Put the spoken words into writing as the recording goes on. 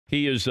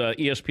He is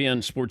ESPN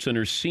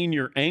SportsCenter's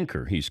senior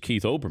anchor. He's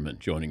Keith Olbermann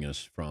joining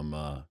us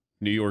from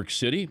New York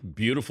City.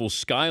 Beautiful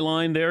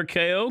skyline there,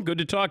 KO. Good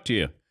to talk to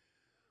you.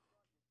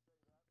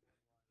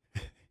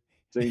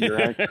 Senior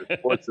anchor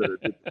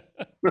SportsCenter.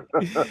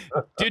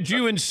 Did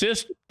you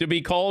insist to be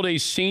called a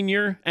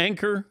senior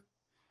anchor?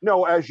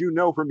 No, as you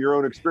know from your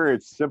own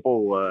experience,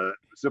 simple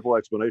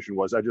explanation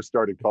was I just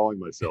started calling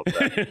myself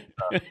that.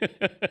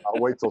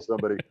 I'll wait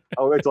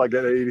till I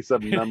get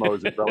 87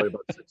 memos in probably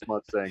about 6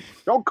 months saying,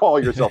 don't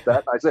call yourself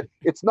that. And I said,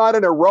 it's not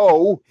in a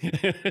row.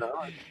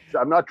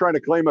 I'm not trying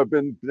to claim I've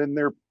been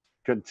there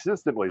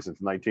consistently since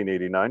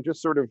 1989,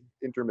 just sort of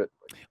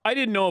intermittently. I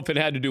didn't know if it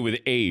had to do with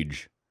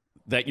age,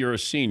 that you're a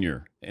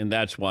senior, and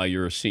that's why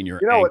you're a senior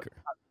anchor.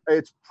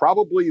 It's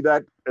probably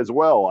that as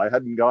well. I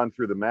hadn't gone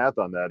through the math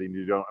on that.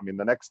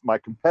 And my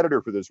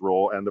competitor for this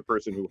role and the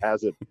person who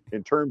has it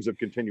in terms of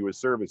continuous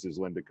service is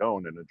Linda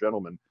Cohn, and a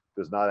gentleman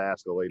does not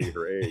ask a lady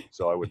her age.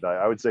 So I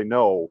would say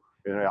no.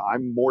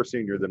 I'm more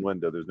senior than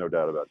Linda. There's no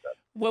doubt about that.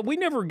 Well, we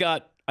never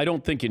got, I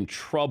don't think, in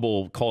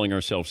trouble calling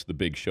ourselves the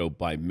Big Show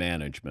by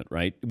management,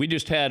 right? We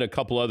just had a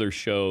couple other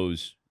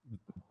shows,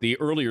 the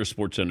earlier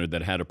SportsCenter,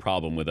 that had a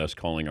problem with us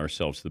calling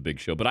ourselves the Big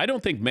Show. But I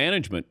don't think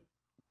management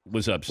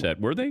was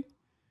upset, were they?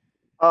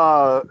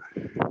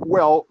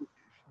 Well,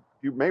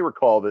 you may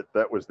recall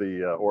that was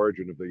the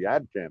origin of the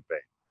ad campaign.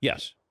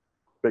 Yes.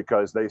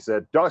 Because they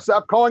said, don't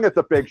stop calling it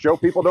the Big Show.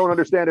 People don't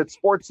understand it's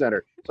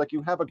SportsCenter. It's like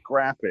you have a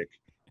graphic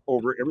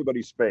over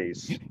everybody's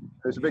face.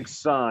 There's a big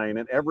sign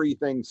and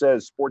everything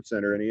says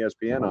SportsCenter and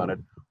ESPN on it.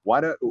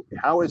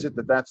 How is it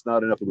that that's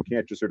not enough? We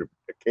can't just sort of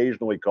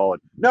occasionally call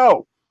it.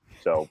 No.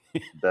 So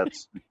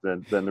that's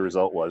then the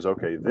result was,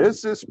 okay,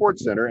 this is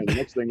SportsCenter. And the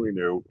next thing we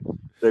knew,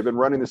 they've been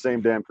running the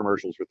same damn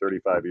commercials for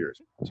 35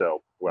 years.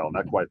 So, well,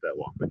 not quite that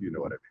long, but you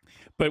know what I mean.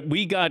 But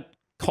we got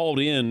called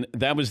in.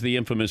 That was the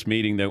infamous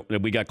meeting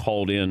that we got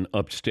called in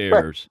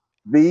upstairs.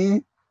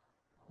 The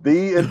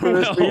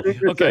infamous meeting?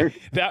 Okay.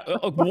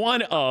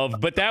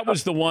 But that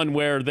was the one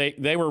where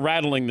they were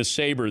rattling the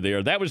saber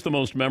there. That was the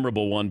most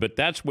memorable one. But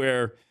that's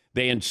where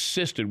they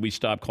insisted we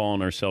stop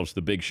calling ourselves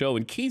the Big Show.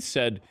 And Keith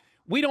said,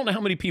 we don't know how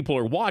many people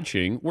are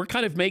watching. We're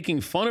kind of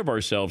making fun of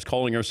ourselves,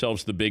 calling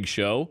ourselves the Big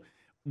Show.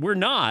 We're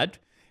not.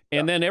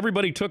 And then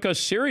everybody took us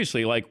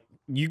seriously. Like,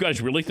 you guys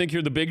really think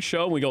you're the Big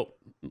Show? And we go,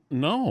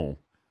 no.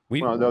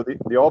 Well, no,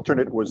 the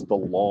alternate was the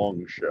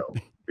Long Show.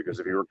 Because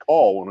if you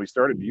recall, when we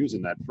started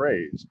using that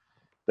phrase,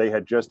 they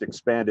had just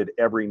expanded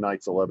every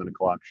night's 11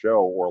 o'clock show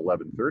or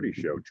 11:30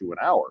 show to an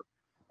hour.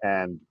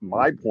 And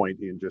my point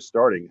in just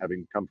starting,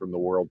 having come from the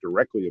world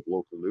directly of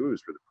local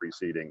news for the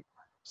preceding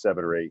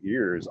 7 or 8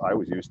 years, I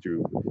was used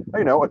to,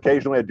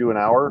 occasionally I'd do an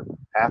hour,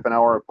 half an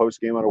hour of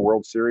post game on a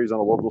World Series on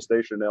a local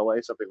station in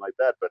LA, something like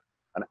that. But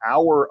an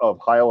hour of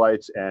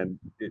highlights and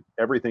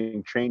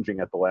everything changing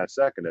at the last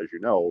second, as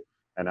you know.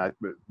 And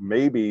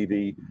maybe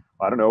the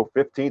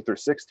 15th or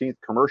 16th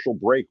commercial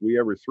break we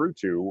ever threw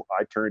to,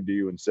 I turned to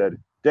you and said,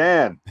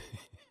 Dan,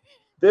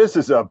 this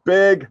is a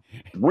big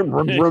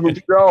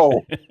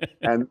show.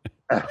 And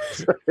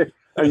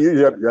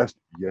you,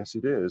 yes,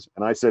 it is.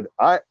 And I said,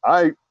 I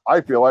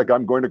feel like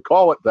I'm going to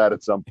call it that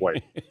at some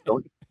point.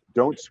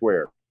 Don't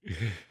swear.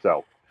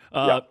 So,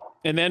 yeah.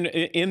 And then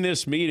in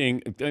this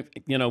meeting,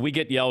 we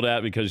get yelled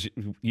at because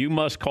you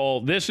must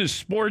call, this is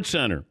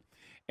SportsCenter.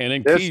 And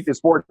then Keith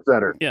is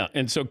SportsCenter. Yeah.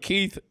 And so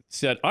Keith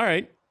said, all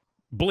right,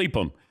 bleep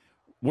them.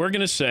 We're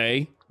going to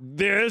say,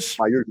 this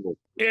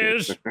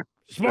is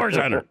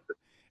SportsCenter.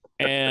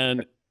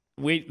 And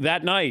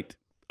that night,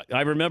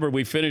 I remember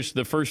we finished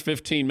the first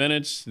 15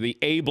 minutes, the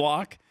A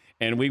block,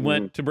 and we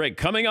went to break.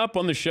 Coming up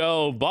on the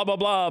show, blah, blah,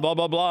 blah, blah,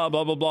 blah, blah,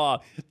 blah, blah, blah.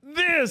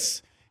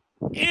 This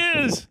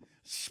is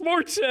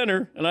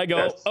SportsCenter. And I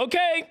go,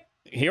 okay,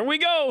 here we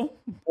go.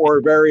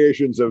 Or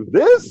variations of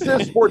this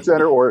is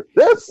SportsCenter or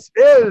this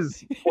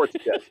is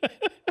SportsCenter.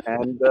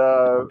 And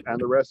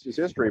the rest is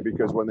history,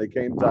 because when they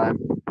came time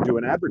to do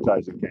an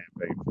advertising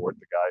campaign for it,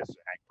 the guys,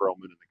 Hank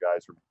Perlman and the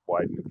guys from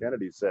Wyden and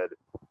Kennedy said,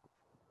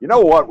 you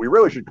know what, we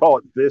really should call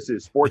it This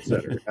is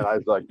SportsCenter. And I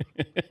was like,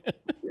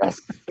 yes.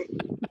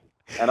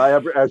 And I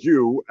have, as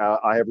you,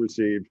 I have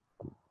received,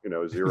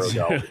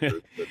 $0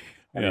 for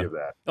any of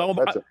that. Oh,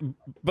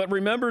 but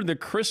remember the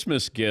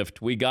Christmas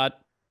gift? We got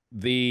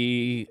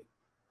the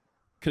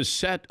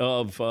cassette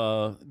of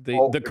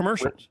the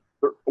commercials.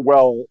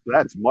 Well,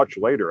 that's much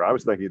later. I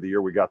was thinking the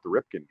year we got the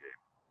Ripken game.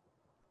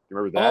 You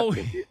remember that?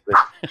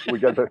 Oh. We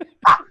got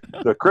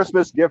the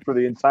Christmas gift for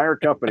the entire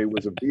company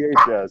was a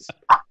VHS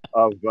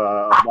of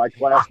my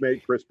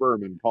classmate Chris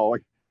Berman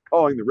calling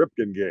the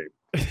Ripken game.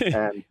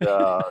 And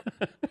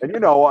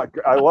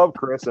I love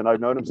Chris, and I've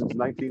known him since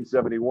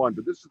 1971,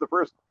 but this is the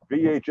first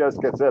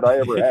VHS cassette I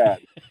ever had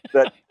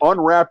that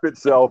unwrapped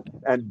itself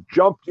and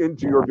jumped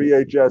into your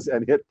VHS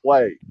and hit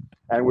play,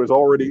 and was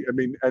already,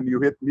 and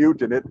you hit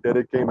mute and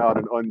it came out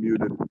and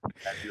unmuted and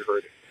you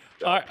heard it.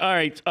 All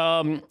right.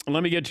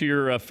 Let me get to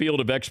your field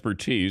of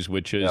expertise,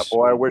 which is... Yeah,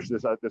 boy, I wish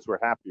this were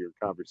happier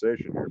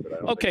conversation here, but I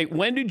don't. Okay,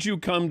 when did you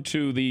come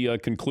to the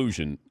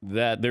conclusion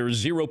that there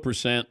is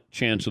 0%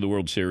 chance of the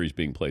World Series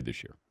being played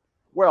this year?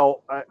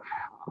 Well,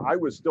 I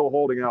was still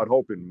holding out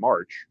hope in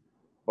March,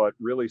 but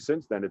really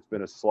since then it's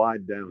been a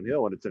slide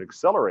downhill, and it's an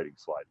accelerating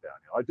slide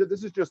downhill.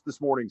 This is just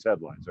this morning's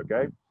headlines,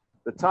 okay?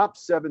 The top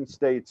 7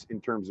 states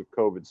in terms of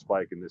COVID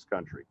spike in this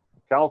country: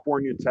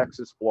 California,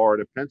 Texas,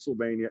 Florida,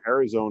 Pennsylvania,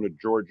 Arizona,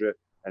 Georgia,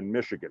 and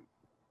Michigan.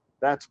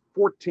 That's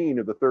 14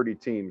 of the 30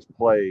 teams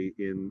play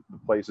in the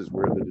places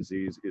where the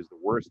disease is the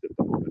worst at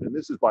the moment. And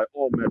this is by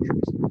all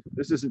metrics.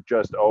 This isn't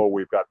just, oh,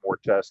 we've got more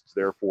tests,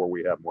 therefore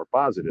we have more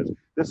positives.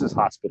 This is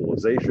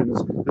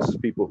hospitalizations. This is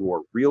people who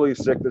are really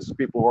sick. This is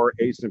people who are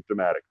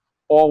asymptomatic.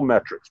 All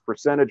metrics,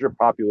 percentage of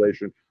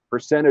population,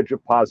 percentage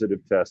of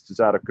positive tests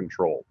is out of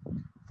control.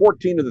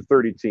 14 of the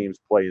 30 teams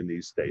play in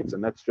these states,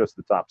 and that's just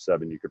the top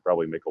 7. You could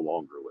probably make a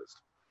longer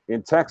list.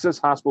 In Texas,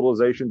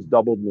 hospitalizations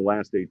doubled in the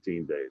last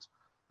 18 days.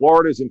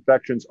 Florida's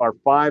infections are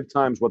 5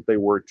 times what they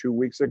were 2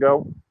 weeks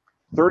ago.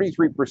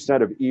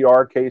 33% of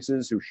ER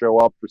cases who show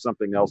up for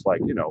something else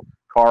like,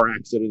 car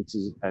accidents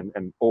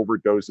and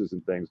overdoses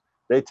and things,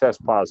 they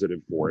test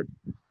positive for it.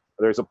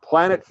 There's a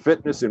Planet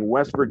Fitness in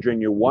West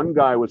Virginia. One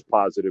guy was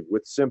positive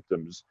with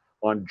symptoms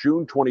on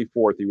June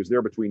 24th. He was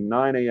there between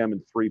 9 a.m.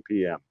 and 3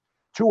 p.m.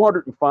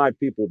 205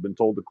 people have been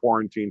told to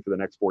quarantine for the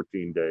next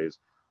 14 days.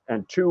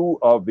 And 2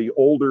 of the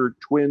older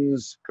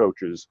Twins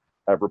coaches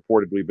have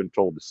reportedly been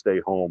told to stay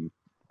home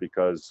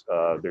because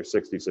they're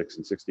 66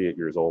 and 68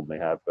 years old and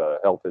they have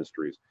health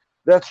histories.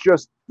 That's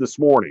just this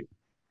morning.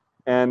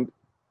 And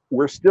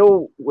we're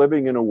still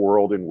living in a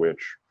world in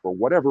which, for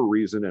whatever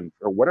reason and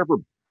for whatever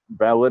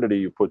validity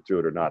you put to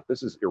it or not,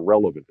 this is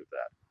irrelevant to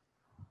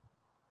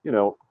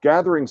that.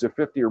 Gatherings of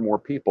 50 or more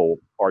people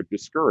are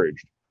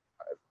discouraged.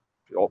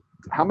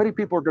 How many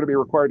people are going to be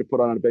required to put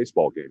on a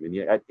baseball game? And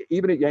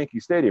even at Yankee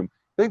Stadium,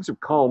 things have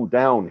calmed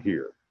down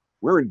here.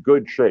 We're in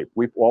good shape.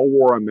 We all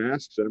wore our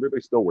masks, and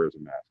everybody still wears a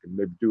mask. And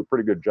they do a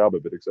pretty good job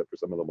of it, except for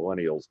some of the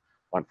millennials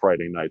on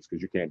Friday nights,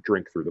 because you can't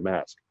drink through the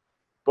mask.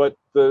 But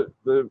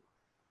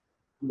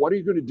what are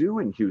you going to do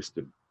in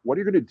Houston? What are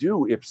you going to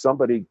do if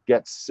somebody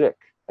gets sick?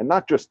 And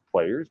not just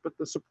players, but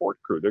the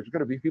support crew. There's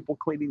going to be people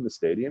cleaning the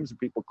stadiums and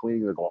people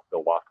cleaning the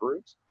locker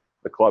rooms,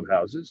 the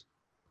clubhouses.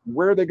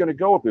 Where are they going to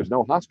go if there's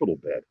no hospital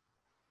bed?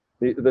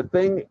 The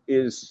thing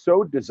is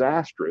so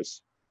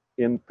disastrous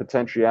in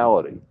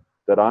potentiality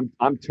that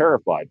I'm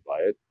terrified by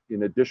it.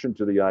 In addition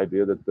to the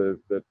idea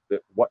that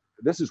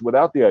this is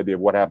without the idea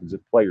of what happens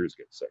if players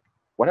get sick.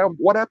 What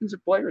happens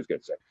if players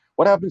get sick?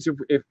 What happens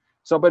if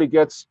somebody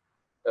gets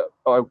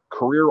a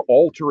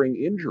career-altering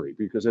injury,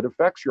 because it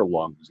affects your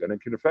lungs and it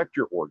can affect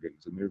your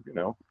organs, and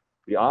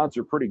the odds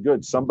are pretty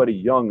good somebody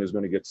young is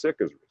going to get sick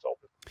as a result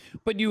of it.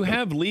 But you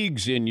have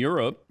leagues in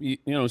Europe,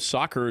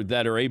 soccer,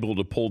 that are able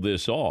to pull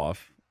this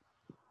off.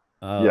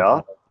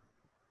 Yeah,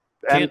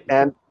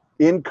 and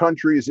in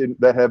countries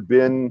that have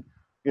been,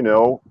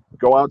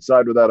 go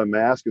outside without a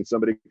mask, and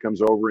somebody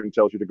comes over and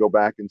tells you to go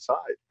back inside.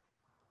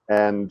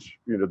 And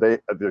there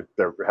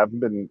have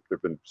been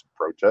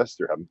protests,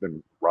 there haven't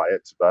been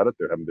riots about it,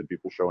 there haven't been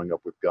people showing up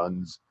with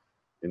guns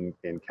in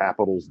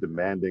capitals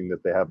demanding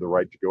that they have the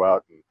right to go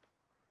out and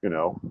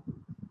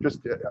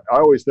I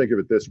always think of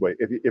it this way: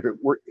 if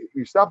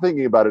you stop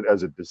thinking about it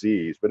as a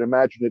disease, but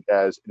imagine it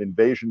as an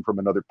invasion from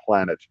another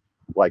planet,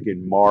 like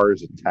in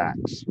Mars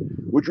Attacks.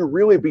 Would you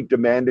really be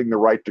demanding the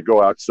right to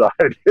go outside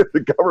if the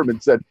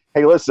government said,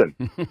 hey, listen,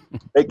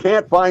 they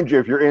can't find you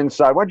if you're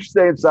inside. Why don't you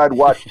stay inside and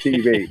watch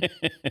TV?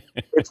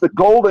 It's the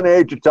golden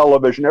age of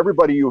television.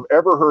 Everybody you've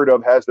ever heard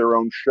of has their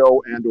own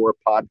show and or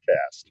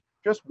podcast.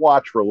 Just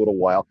watch for a little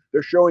while.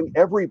 They're showing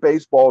every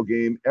baseball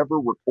game ever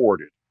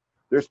recorded.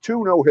 There's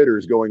 2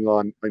 no-hitters going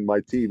on in my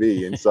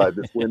TV inside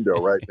this window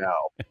right now.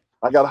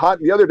 I got hot.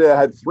 The other day I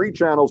had 3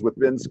 channels with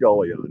Vin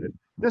Scully on it.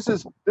 This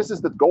is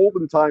the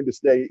golden time to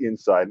stay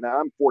inside. Now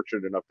I'm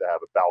fortunate enough to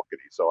have a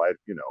balcony, so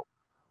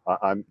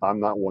I'm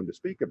not one to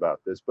speak about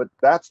this, but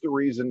that's the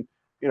reason.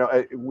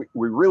 We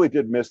really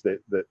did miss the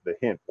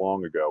hint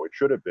long ago. It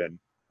should have been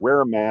wear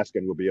a mask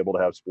and we'll be able to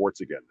have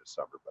sports again this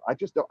summer. But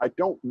I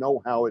don't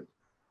know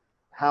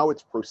how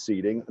it's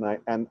proceeding,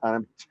 and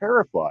I'm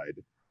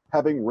terrified.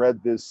 Having read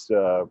this,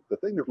 the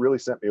thing that really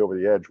sent me over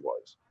the edge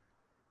was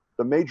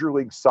the Major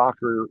League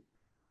Soccer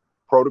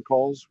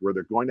protocols, where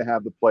they're going to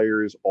have the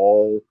players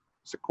all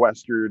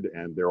sequestered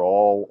and they're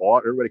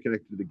everybody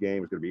connected to the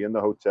game is going to be in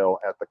the hotel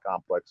at the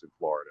complex in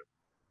Florida.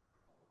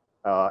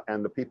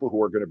 And the people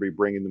who are going to be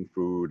bringing them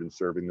food and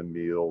serving them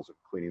meals and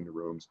cleaning the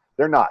rooms,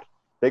 they're not.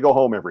 They go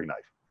home every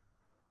night.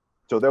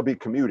 So they'll be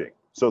commuting.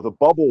 So the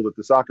bubble that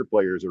the soccer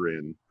players are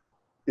in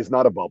is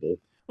not a bubble.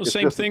 Well,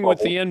 same thing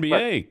with the NBA,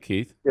 right.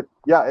 Keith.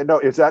 No,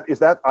 is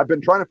that I've been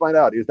trying to find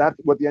out, is that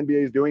what the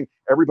NBA is doing?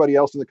 Everybody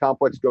else in the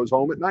complex goes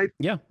home at night?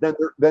 Yeah.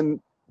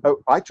 Then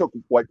I took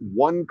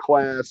one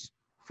class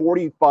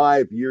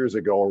 45 years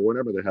ago or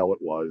whatever the hell it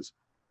was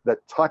that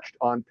touched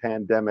on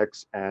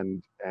pandemics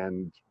and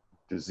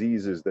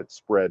diseases that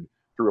spread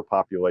through a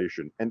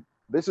population. And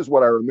this is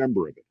what I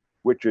remember of it,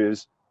 which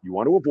is you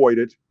want to avoid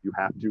it, you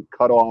have to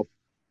cut off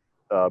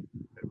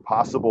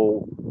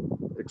possible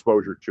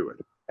exposure to it.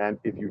 And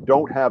if you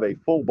don't have a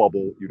full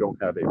bubble, you don't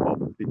have a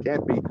bubble. It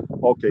can't be,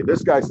 okay,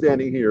 this guy's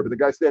standing here, but the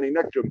guy standing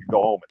next to him can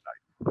go home at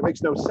night. It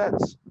makes no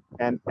sense.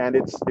 And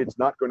it's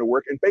not going to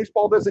work. And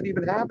baseball doesn't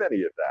even have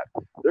any of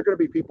that. There are going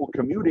to be people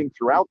commuting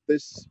throughout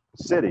this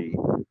city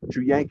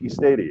to Yankee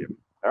Stadium,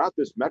 throughout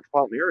this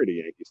metropolitan area to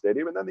Yankee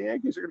Stadium, and then the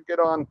Yankees are going to get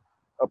on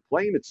a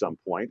plane at some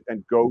point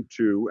and go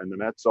to, and the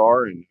Mets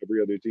are, and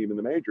every other team in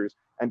the majors,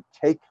 and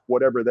take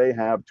whatever they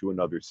have to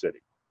another city.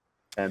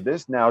 And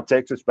this now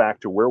takes us back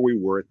to where we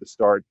were at the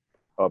start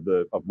of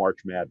March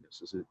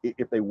Madness.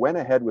 If they went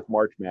ahead with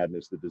March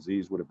Madness, the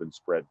disease would have been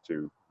spread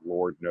to,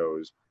 Lord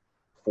knows,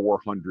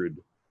 400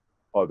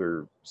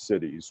 other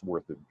cities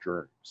worth of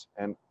germs.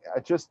 And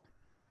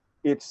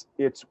it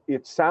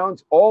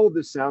sounds, all of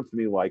this sounds to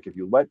me like if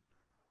you let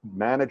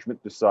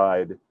management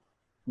decide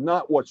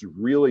not what's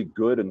really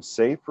good and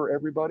safe for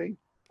everybody,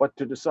 but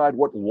to decide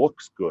what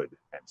looks good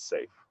and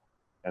safe.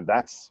 And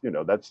it's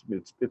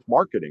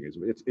marketing.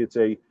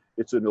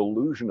 It's an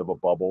illusion of a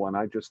bubble. And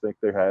I just think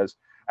there has,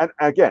 and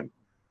again,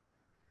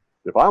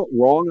 if I'm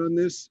wrong on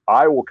this,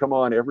 I will come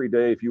on every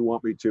day if you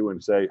want me to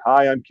and say,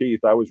 hi, I'm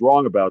Keith. I was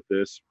wrong about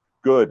this.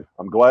 Good.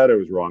 I'm glad I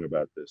was wrong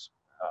about this.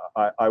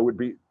 I would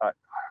be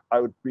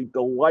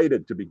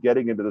delighted to be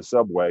getting into the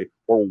subway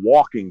or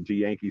walking to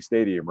Yankee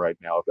Stadium right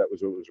now if that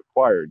was what was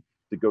required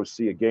to go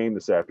see a game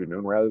this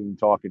afternoon rather than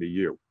talking to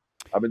you.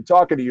 I've been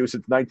talking to you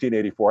since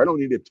 1984. I don't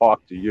need to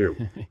talk to you.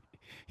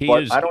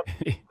 I don't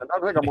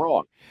think I'm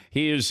wrong.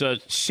 He is a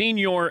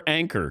senior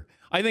anchor.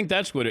 I think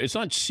that's what it's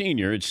not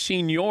senior, it's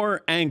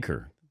senior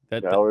anchor.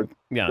 I'm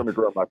going to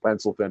grow my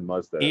pencil thin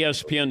mustache.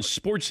 ESPN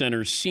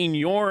SportsCenter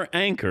senior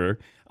anchor.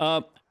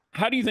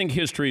 How do you think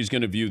history is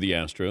going to view the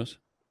Astros?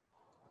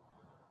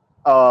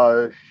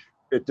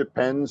 It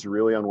depends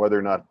really on whether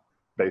or not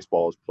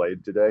baseball is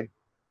played today,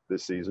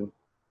 this season.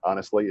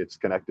 Honestly, it's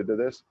connected to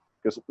this.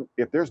 Because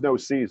if there's no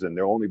season,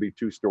 there'll only be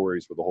two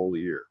stories for the whole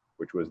year,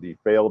 which was the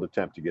failed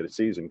attempt to get a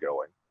season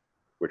going,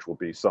 which will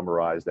be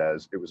summarized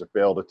as it was a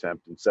failed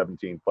attempt and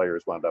 17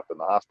 players wound up in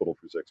the hospital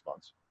for 6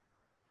 months.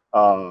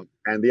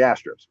 And the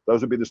Astros.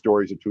 Those would be the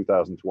stories of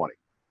 2020.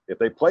 If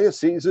they play a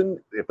season,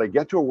 if they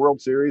get to a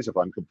World Series, if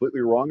I'm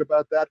completely wrong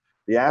about that,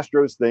 the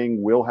Astros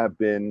thing will have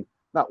been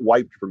not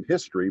wiped from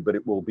history, but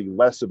it will be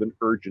less of an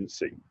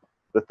urgency.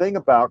 The thing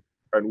about,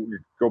 and we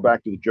go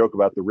back to the joke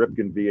about the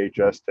Ripken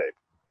VHS tape,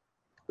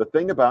 the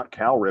thing about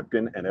Cal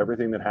Ripken and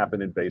everything that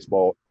happened in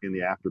baseball in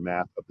the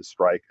aftermath of the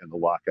strike and the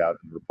lockout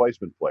and the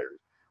replacement players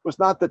was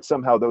not that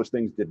somehow those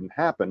things didn't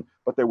happen,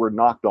 but they were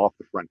knocked off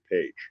the front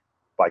page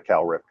by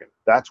Cal Ripken.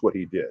 That's what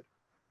he did.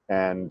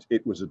 And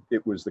it was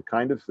the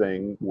kind of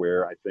thing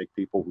where I think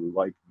people who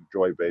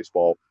enjoy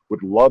baseball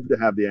would love to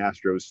have the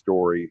Astros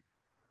story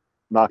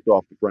knocked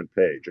off the front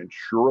page. And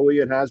surely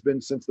it has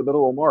been since the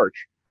middle of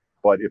March.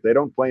 But if they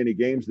don't play any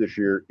games this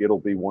year,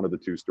 it'll be one of the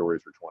two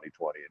stories for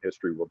 2020. And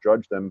history will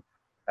judge them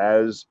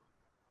as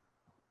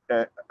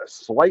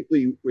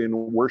slightly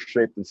in worse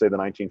shape than, say, the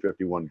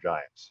 1951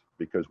 Giants,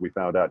 because we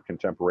found out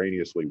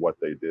contemporaneously what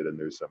they did, and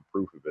there's some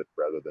proof of it,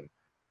 rather than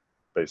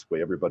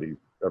basically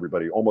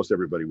almost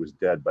everybody was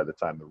dead by the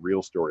time the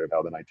real story of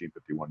how the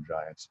 1951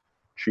 Giants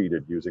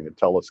cheated using a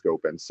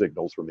telescope and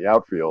signals from the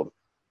outfield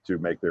to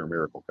make their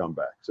miracle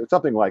comeback. So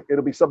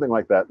it'll be something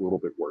like that, a little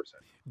bit worse.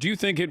 Do you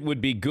think it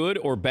would be good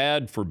or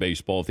bad for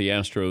baseball if the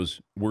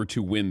Astros were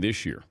to win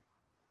this year?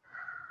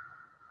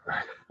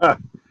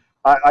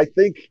 I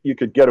think you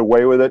could get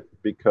away with it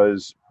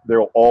because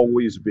there'll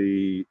always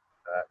be,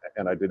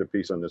 and I did a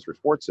piece on this for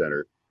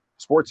SportsCenter,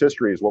 sports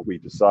history is what we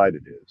decide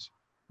it is.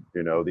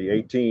 The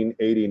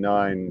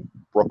 1889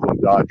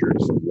 Brooklyn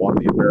Dodgers won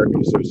the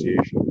American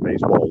Association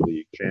Baseball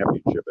League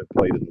championship and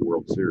played in the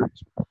World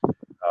Series.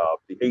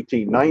 The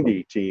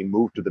 1890 team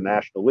moved to the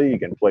National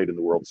League and played in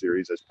the World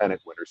Series as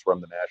pennant winners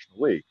from the National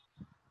League.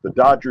 The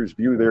Dodgers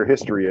view their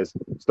history as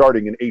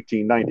starting in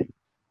 1890.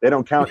 They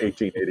don't count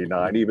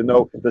 1889, even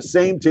though the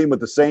same team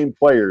with the same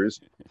players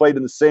played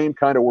in the same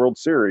kind of World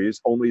Series,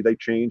 only they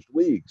changed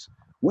leagues.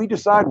 We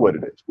decide what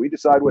it is. We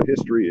decide what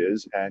history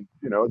is. And,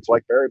 it's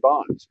like Barry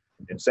Bonds.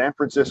 In San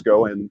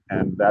Francisco and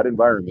that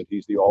environment,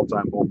 he's the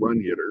all-time home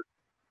run hitter.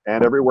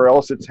 And everywhere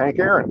else, it's Hank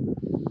Aaron.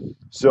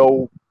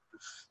 So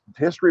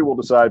history will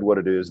decide what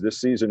it is.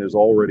 This season is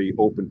already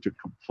open to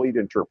complete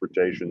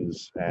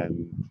interpretations.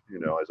 And,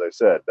 as I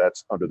said,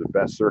 that's under the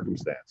best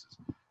circumstances.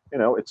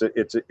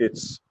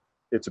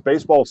 It's a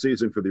baseball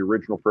season for the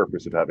original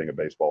purpose of having a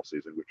baseball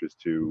season, which is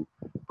to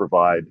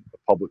provide a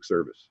public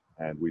service.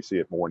 And we see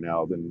it more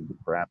now than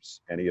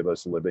perhaps any of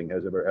us living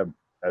has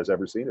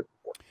ever seen it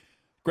before.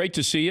 Great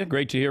to see you.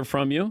 Great to hear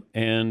from you.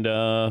 And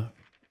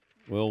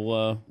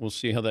we'll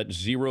see how that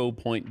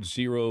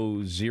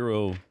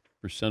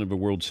 0.00% of a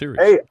World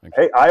Series.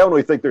 Hey, I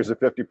only think there's a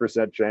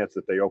 50% chance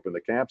that they open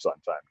the camps on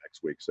time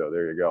next week. So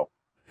there you go.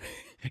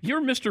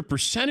 You're Mr.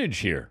 Percentage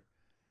here.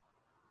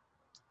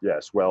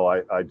 Yes, well,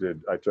 I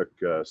took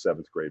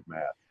seventh grade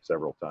math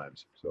several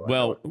times. So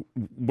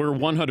we're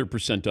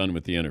 100% done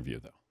with the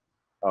interview, though.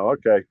 Oh,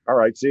 okay. All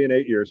right. See you in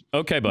 8 years.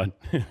 Okay, bud.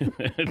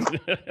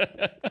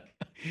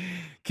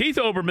 Keith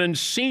Olbermann,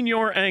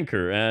 senior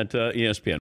anchor at ESPN.